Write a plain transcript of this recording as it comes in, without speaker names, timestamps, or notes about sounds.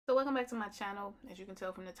welcome back to my channel. As you can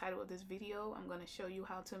tell from the title of this video, I'm going to show you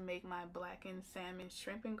how to make my blackened salmon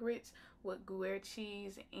shrimp and grits with Gruyere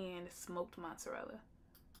cheese and smoked mozzarella.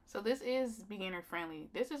 So this is beginner friendly.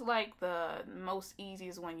 This is like the most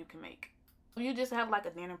easiest one you can make. If you just have like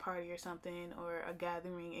a dinner party or something, or a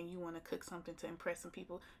gathering, and you want to cook something to impress some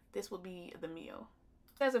people, this will be the meal.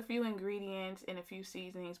 It has a few ingredients and a few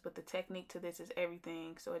seasonings, but the technique to this is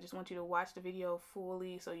everything. So I just want you to watch the video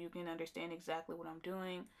fully so you can understand exactly what I'm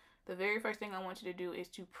doing. The very first thing I want you to do is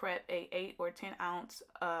to prep a 8 or 10 ounce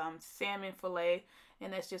salmon fillet,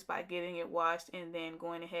 and that's just by getting it washed and then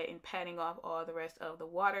going ahead and patting off all the rest of the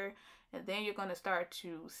water. And then you're going to start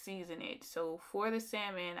to season it. So for the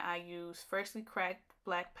salmon, I use freshly cracked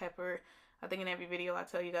black pepper. I think in every video I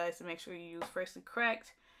tell you guys to make sure you use freshly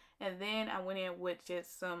cracked. And then I went in with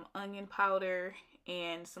just some onion powder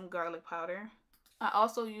and some garlic powder. I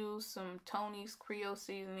also used some Tony's Creole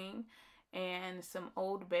seasoning and some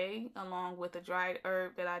Old Bay, along with the dried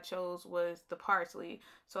herb that I chose was the parsley.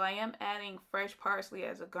 So I am adding fresh parsley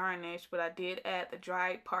as a garnish, but I did add the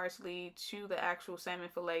dried parsley to the actual salmon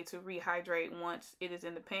fillet to rehydrate once it is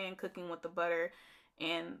in the pan cooking with the butter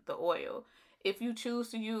and the oil. If you choose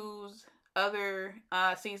to use other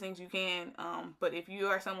seasonings, you can, but if you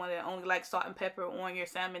are someone that only likes salt and pepper on your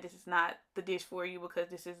salmon, this is not the dish for you, because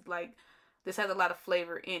this has a lot of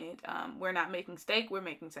flavor in it. We're not making steak, we're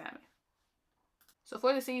making salmon. So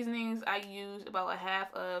for the seasonings, I used about a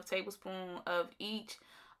half of tablespoon of each.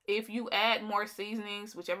 If you add more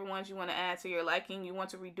seasonings, whichever ones you want to add to your liking, you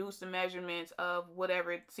want to reduce the measurements of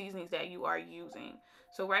whatever seasonings that you are using.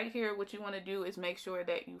 So right here, what you want to do is make sure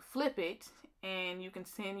that you flip it, and you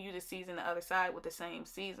continue to season the other side with the same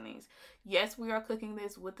seasonings. Yes, we are cooking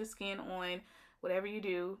this with the skin on. Whatever you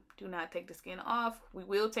do, do not take the skin off. We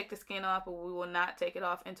will take the skin off, but we will not take it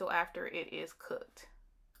off until after it is cooked.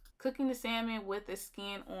 Cooking the salmon with the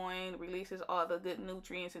skin on releases all the good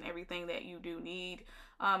nutrients and everything that you do need.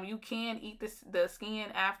 You can eat the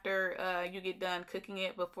skin after you get done cooking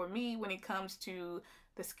it, but for me, when it comes to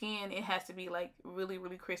the skin, it has to be like really,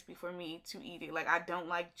 really crispy for me to eat it. Like, I don't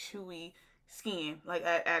like chewy skin like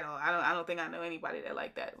at all. I don't think I know anybody that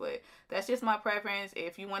like that, but that's just my preference.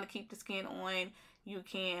 If you want to keep the skin on, you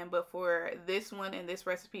can, but for this one and this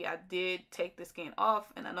recipe, I did take the skin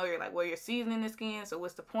off. And I know you're like, well, you're seasoning the skin, so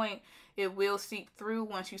what's the point? It will seep through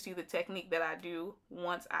once you see the technique that I do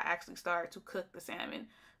once I actually start to cook the salmon.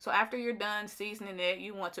 So after you're done seasoning it,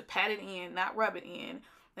 you want to pat it in, not rub it in,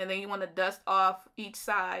 and then you want to dust off each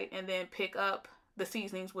side and then pick up the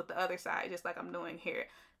seasonings with the other side, just like I'm doing here.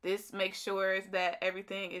 This makes sure that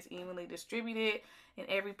everything is evenly distributed and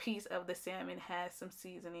every piece of the salmon has some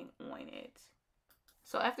seasoning on it.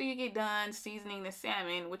 So after you get done seasoning the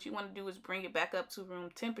salmon, what you want to do is bring it back up to room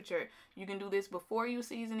temperature. You can do this before you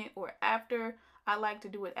season it or after. I like to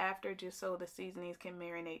do it after, just so the seasonings can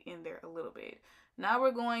marinate in there a little bit. Now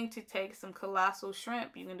we're going to take some colossal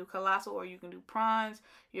shrimp. You can do colossal or you can do prawns.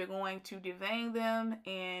 You're going to devein them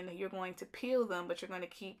and you're going to peel them, but you're going to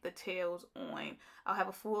keep the tails on. I'll have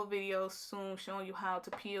a full video soon showing you how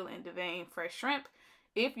to peel and devein fresh shrimp.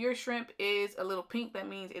 If your shrimp is a little pink, that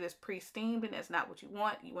means it is pre-steamed, and that's not what you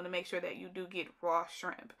want. You want to make sure that you do get raw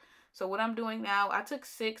shrimp. So what I'm doing now, I took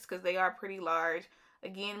 6 because they are pretty large.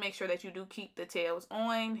 Again, make sure that you do keep the tails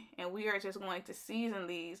on, and we are just going to season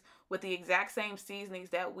these with the exact same seasonings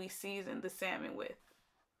that we seasoned the salmon with.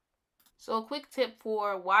 So a quick tip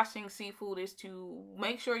for washing seafood is to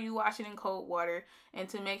make sure you wash it in cold water, and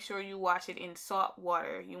to make sure you wash it in salt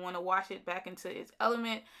water. You want to wash it back into its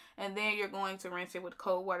element, and then you're going to rinse it with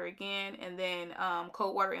cold water again, and then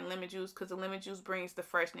cold water and lemon juice, because the lemon juice brings the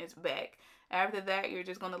freshness back. After that, you're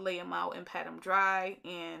just going to lay them out and pat them dry,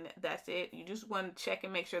 and that's it. You just want to check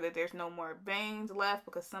and make sure that there's no more veins left,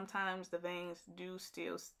 because sometimes the veins do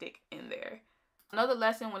still stick in there. Another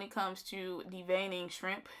lesson when it comes to deveining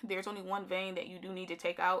shrimp, there's only one vein that you do need to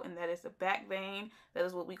take out, and that is the back vein. That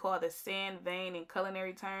is what we call the sand vein in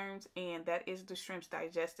culinary terms, and that is the shrimp's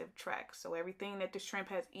digestive tract. So everything that the shrimp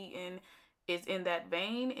has eaten is in that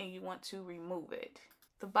vein, and you want to remove it.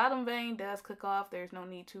 The bottom vein does cook off. There's no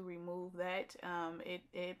need to remove that.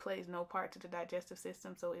 It plays no part to the digestive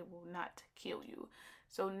system, so it will not kill you.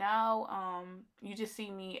 So now you just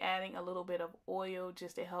see me adding a little bit of oil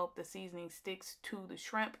just to help the seasoning sticks to the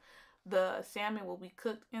shrimp. The salmon will be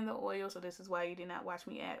cooked in the oil, so this is why you did not watch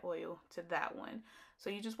me add oil to that one.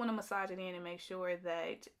 So you just want to massage it in and make sure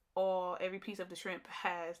that every piece of the shrimp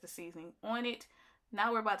has the seasoning on it.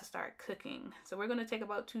 Now we're about to start cooking. So we're going to take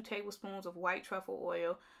about 2 tablespoons of white truffle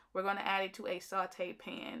oil. We're going to add it to a saute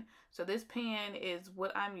pan. So this pan is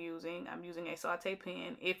what I'm using. I'm using a saute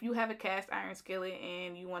pan. If you have a cast iron skillet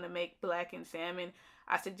and you want to make blackened salmon,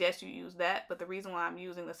 I suggest you use that. But the reason why I'm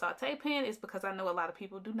using the saute pan is because I know a lot of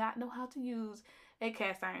people do not know how to use a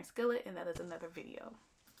cast iron skillet, and that is another video.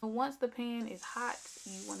 Once the pan is hot,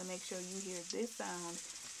 you want to make sure you hear this sound,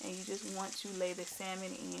 and you just want to lay the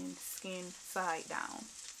salmon in skin side down.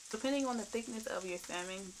 Depending on the thickness of your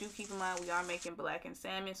salmon, do keep in mind we are making blackened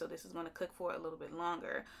salmon, so this is going to cook for a little bit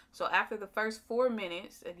longer. So after the first 4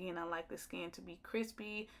 minutes, again, I like the skin to be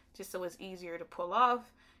crispy just so it's easier to pull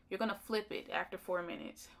off. You're going to flip it after 4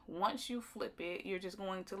 minutes. Once you flip it, you're just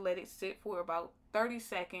going to let it sit for about 30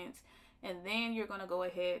 seconds, and then you're going to go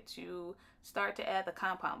ahead to start to add the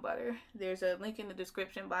compound butter. There's a link in the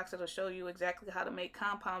description box that'll show you exactly how to make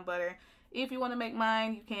compound butter. If you want to make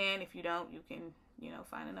mine, you can. If you don't, you can,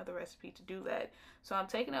 find another recipe to do that. So I'm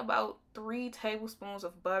taking about 3 tablespoons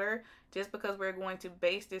of butter just because we're going to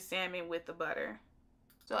baste this salmon with the butter.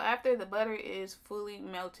 So after the butter is fully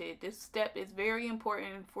melted, this step is very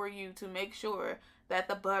important for you to make sure that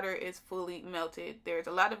the butter is fully melted. There's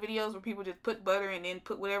a lot of videos where people just put butter and then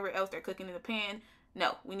put whatever else they're cooking in the pan.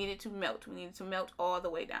 No, we need it to melt. We need it to melt all the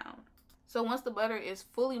way down. So once the butter is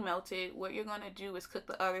fully melted, what you're going to do is cook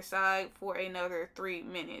the other side for another 3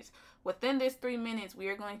 minutes. Within this 3 minutes, we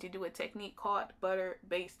are going to do a technique called butter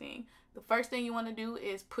basting. The first thing you want to do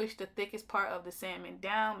is push the thickest part of the salmon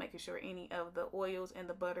down, making sure any of the oils and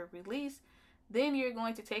the butter release. Then you're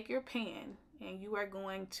going to take your pan and you are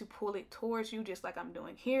going to pull it towards you just like I'm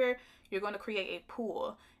doing here. You're going to create a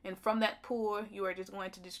pool, and from that pool you are just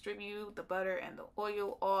going to distribute the butter and the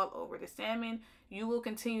oil all over the salmon. You will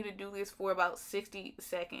continue to do this for about 60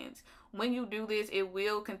 seconds. When you do this, it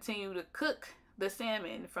will continue to cook the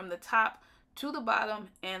salmon from the top to the bottom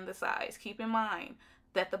and the sides. Keep in mind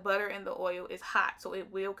that the butter and the oil is hot, so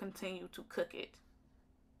it will continue to cook it.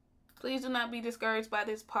 Please do not be discouraged by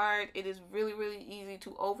this part. It is really, really easy to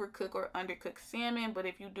overcook or undercook salmon, but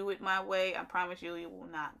if you do it my way, I promise you, it will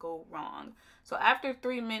not go wrong. So after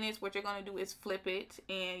 3 minutes, what you're going to do is flip it,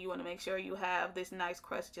 and you want to make sure you have this nice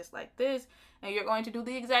crust just like this, and you're going to do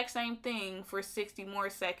the exact same thing for 60 more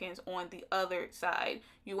seconds on the other side.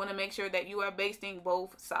 You want to make sure that you are basting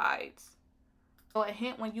both sides. So a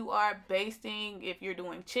hint when you are basting, if you're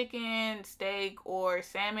doing chicken, steak, or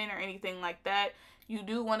salmon or anything like that, you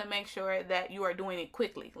do want to make sure that you are doing it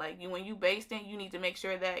quickly. Like when you basting, you need to make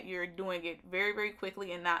sure that you're doing it very, very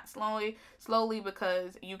quickly and not slowly,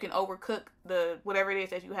 because you can overcook the whatever it is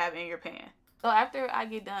that you have in your pan. So after I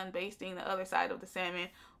get done basting the other side of the salmon,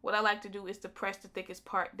 what I like to do is to press the thickest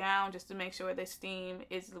part down just to make sure the steam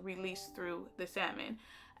is released through the salmon.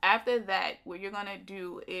 After that, what you're going to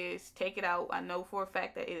do is take it out. I know for a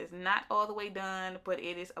fact that it is not all the way done, but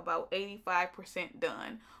it is about 85%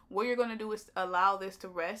 done. What you're going to do is allow this to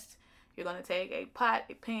rest. You're going to take a pot,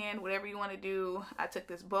 a pan, whatever you want to do. I took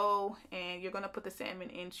this bowl, and you're going to put the salmon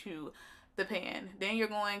into the pan. Then you're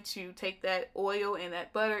going to take that oil and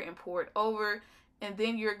that butter and pour it over. And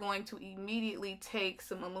then you're going to immediately take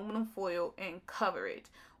some aluminum foil and cover it.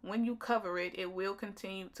 When you cover it, it will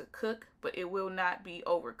continue to cook, but it will not be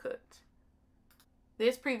overcooked.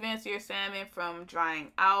 This prevents your salmon from drying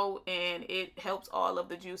out, and it helps all of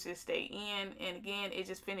the juices stay in. And again, it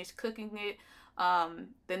just finished cooking it.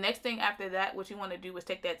 The next thing after that, what you want to do is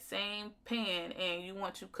take that same pan and you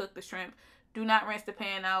want to cook the shrimp. Do not rinse the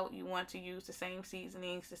pan out. You want to use the same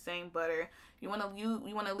seasonings, the same butter. You want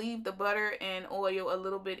to leave the butter and oil a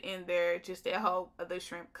little bit in there just to help the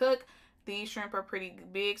shrimp cook. These shrimp are pretty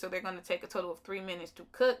big, so they're going to take a total of 3 minutes to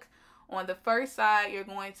cook. On the first side, you're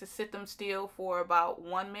going to sit them still for about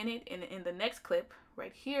 1 minute. And in the next clip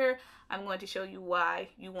right here, I'm going to show you why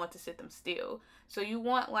you want to sit them still. So you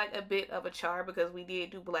want like a bit of a char because we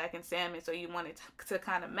did do blackened salmon, so you want it to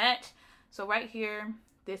kind of match. So right here,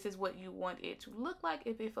 this is what you want it to look like.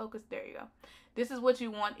 If it focused, there you go. This is what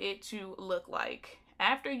you want it to look like.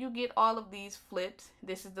 After you get all of these flipped,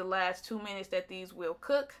 this is the last 2 minutes that these will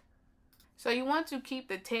cook. So you want to keep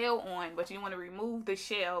the tail on, but you want to remove the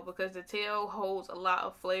shell because the tail holds a lot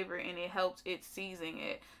of flavor and it helps it season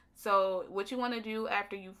it. So what you want to do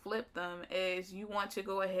after you flip them is you want to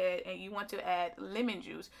go ahead and you want to add lemon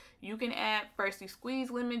juice. You can add freshly squeezed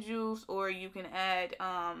lemon juice, or you can add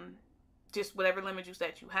just whatever lemon juice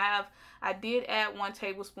that you have. I did add 1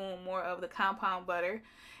 tablespoon more of the compound butter,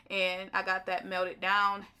 and I got that melted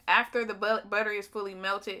down. After the butter is fully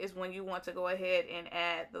melted is when you want to go ahead and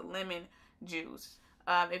add the lemon juice.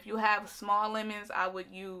 If you have small lemons, I would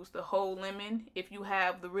use the whole lemon. If you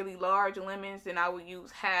have the really large lemons, then I would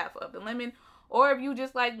use half of the lemon. Or if you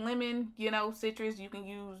just like lemon, citrus, you can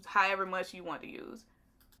use however much you want to use.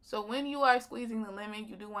 So when you are squeezing the lemon,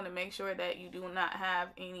 you do want to make sure that you do not have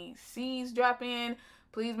any seeds drop in.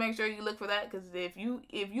 Please make sure you look for that, because if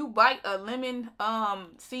you bite a lemon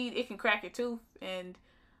seed, it can crack your tooth, and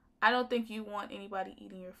I don't think you want anybody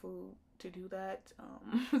eating your food to do that.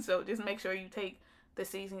 So just make sure you take the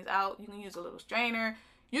seasonings out. You can use a little strainer.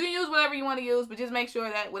 You can use whatever you want to use, but just make sure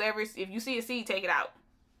that if you see a seed, take it out.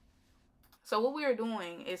 So what we are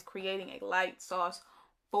doing is creating a light sauce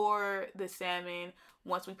for the salmon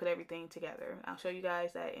once we put everything together. I'll show you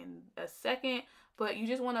guys that in a second, but you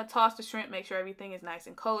just want to toss the shrimp, make sure everything is nice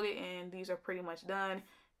and coated, and these are pretty much done.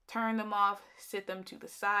 Turn them off, sit them to the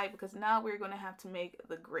side, because now we're going to have to make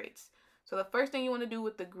the grits. So the first thing you want to do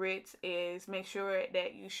with the grits is make sure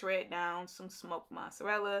that you shred down some smoked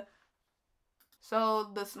mozzarella. So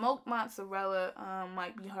the smoked mozzarella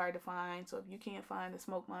might be hard to find. So if you can't find the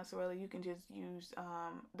smoked mozzarella, you can just use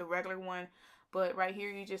the regular one. But right here,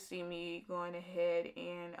 you just see me going ahead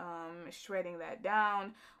and shredding that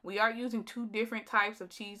down. We are using 2 different types of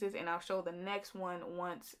cheeses, and I'll show the next one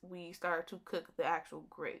once we start to cook the actual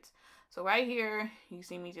grits. So right here, you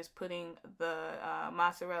see me just putting the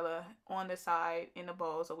mozzarella on the side in a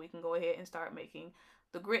bowl so we can go ahead and start making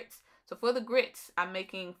the grits. So for the grits, I'm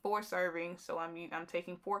making 4 servings. So I'm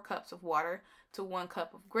taking 4 cups of water to 1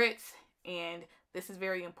 cup of grits, and this is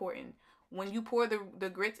very important. When you pour the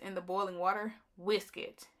grits in the boiling water, whisk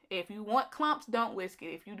it. If you want clumps, don't whisk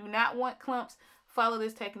it. If you do not want clumps, follow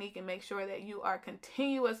this technique and make sure that you are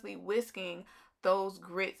continuously whisking those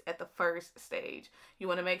grits at the first stage. You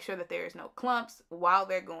want to make sure that there is no clumps while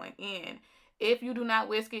they're going in. If you do not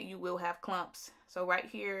whisk it, you will have clumps. So right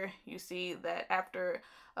here, you see that after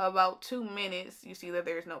about 2 minutes, you see that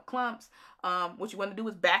there's no clumps. What you want to do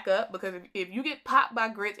is back up, because if you get popped by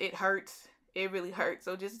grits, it hurts. It really hurts.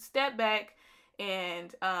 So just step back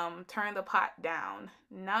and turn the pot down.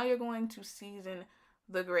 Now you're going to season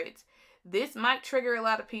the grits. This might trigger a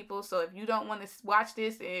lot of people, so if you don't want to watch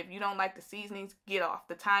this, if you don't like the seasonings, get off.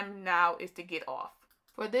 The time now is to get off.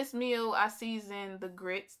 For this meal, I seasoned the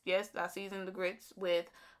grits. Yes, I seasoned the grits with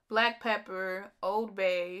black pepper, Old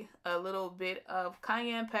Bay, a little bit of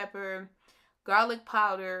cayenne pepper, garlic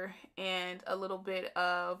powder, and a little bit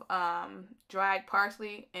of dried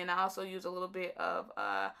parsley, and I also use a little bit of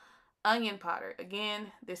onion powder.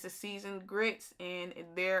 Again, this is seasoned grits, and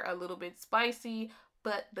they're a little bit spicy,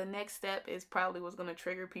 but the next step is probably what's going to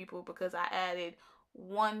trigger people, because I added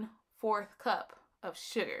 1/4 cup of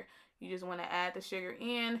sugar. You just want to add the sugar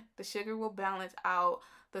in. The sugar will balance out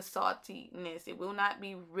the saltiness. It will not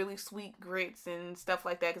be really sweet grits and stuff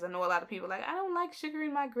like that, because I know a lot of people are like, I don't like sugar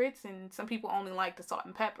in my grits, and some people only like the salt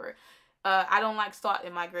and pepper. I don't like salt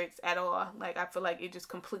in my grits at all. Like, I feel like it just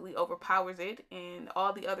completely overpowers it, and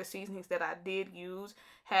all the other seasonings that I did use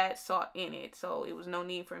had salt in it, so it was no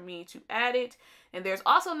need for me to add it. And there's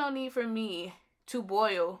also no need for me to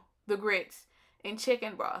boil the grits in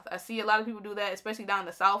chicken broth. I see a lot of people do that, especially down in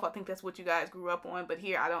the South. I think that's what you guys grew up on, but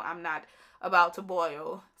here I'm not about to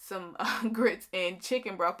boil some grits in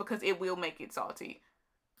chicken broth, because it will make it salty.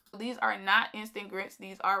 These are not instant grits.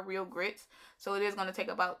 These are real grits. So it is going to take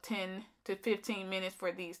about 10 to 15 minutes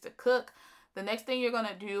for these to cook. The next thing you're going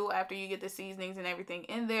to do after you get the seasonings and everything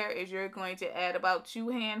in there is you're going to add about 2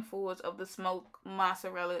 handfuls of the smoked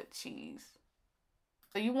mozzarella cheese.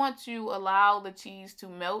 So you want to allow the cheese to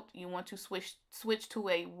melt. You want to switch to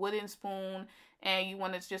a wooden spoon, and you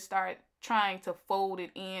want to just start trying to fold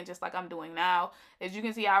it in, just like I'm doing now. As you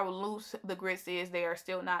can see how loose the grits is, they are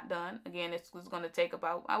still not done. Again, it's going to take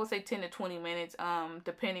about, I would say, 10 to 20 minutes,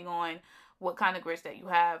 depending on what kind of grits that you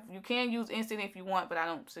have. You can use instant if you want, but I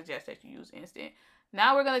don't suggest that you use instant.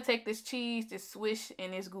 Now we're going to take this cheese, this Swiss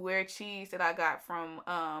and this Gruyere cheese that I got from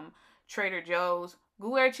Trader Joe's.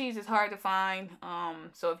 Gruyere cheese is hard to find,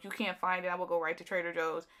 so if you can't find it, I will go right to Trader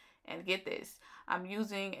Joe's and get this. I'm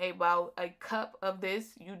using about a cup of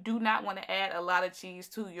this. You do not want to add a lot of cheese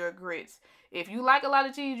to your grits. If you like a lot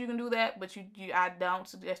of cheese, you can do that, but I don't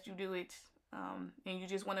suggest you do it. And you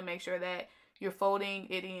just want to make sure that you're folding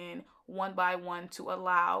it in one by one to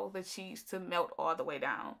allow the cheese to melt all the way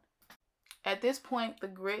down. At this point, the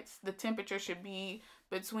grits, the temperature should be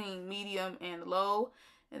between medium and low.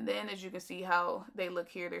 And then as you can see how they look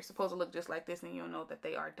here, they're supposed to look just like this, and you'll know that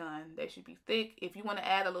they are done. They should be thick. If you want to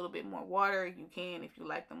add a little bit more water, you can if you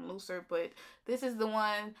like them looser. But this is the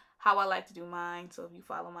one, how I like to do mine. So if you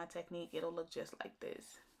follow my technique, it'll look just like this.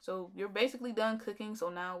 So you're basically done cooking. So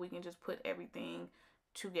now we can just put everything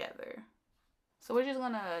together. So we're just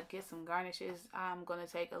going to get some garnishes. I'm going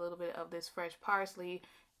to take a little bit of this fresh parsley,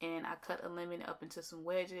 and I cut a lemon up into some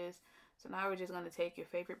wedges. So now we're just going to take your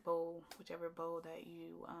favorite bowl, whichever bowl that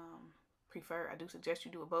you prefer. I do suggest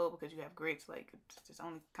you do a bowl because you have grits. Like, it's just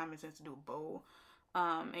only common sense to do a bowl.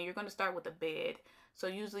 and you're going to start with the bed. So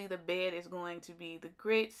usually the bed is going to be the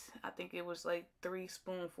grits. I think it was like 3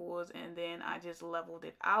 spoonfuls, and then I just leveled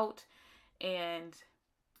it out. And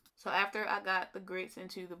so after I got the grits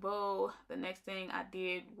into the bowl, the next thing I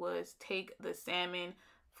did was take the salmon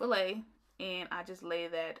fillet and I just lay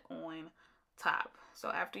that on top. So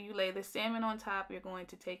after you lay the salmon on top, you're going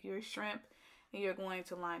to take your shrimp and you're going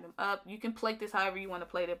to line them up. You can plate this however you want to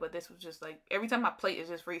plate it, but this was just like, every time I plate is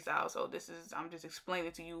just freestyle. So this is, I'm just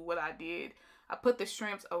explaining to you what I did. I put the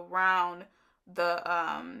shrimps around the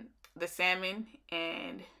salmon,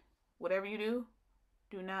 and whatever you do,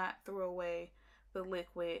 do not throw away the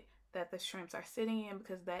liquid that the shrimps are sitting in,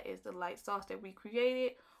 because that is the light sauce that we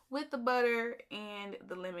created with the butter and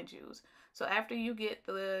the lemon juice. So after you get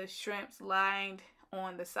the shrimps lined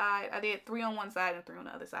on the side, I did 3 on one side and 3 on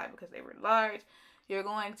the other side because they were large. You're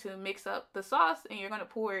going to mix up the sauce and you're going to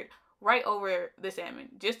pour it right over the salmon.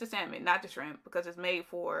 Just the salmon, not the shrimp, because it's made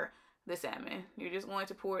for the salmon. You're just going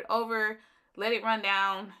to pour it over, let it run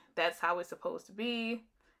down. That's how it's supposed to be.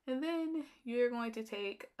 And then you're going to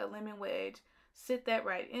take a lemon wedge, sit that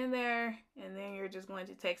right in there, and then you're just going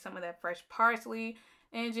to take some of that fresh parsley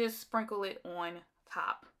and just sprinkle it on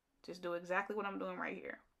top. Just do exactly what I'm doing right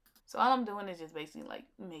here. So all I'm doing is just basically like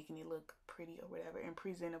making it look pretty or whatever and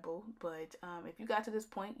presentable. But if you got to this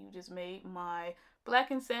point, you just made my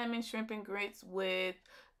blackened salmon shrimp and grits with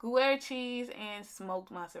Gruyere cheese and smoked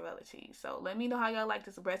mozzarella cheese. So let me know how y'all like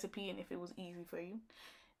this recipe and if it was easy for you.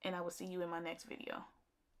 And I will see you in my next video.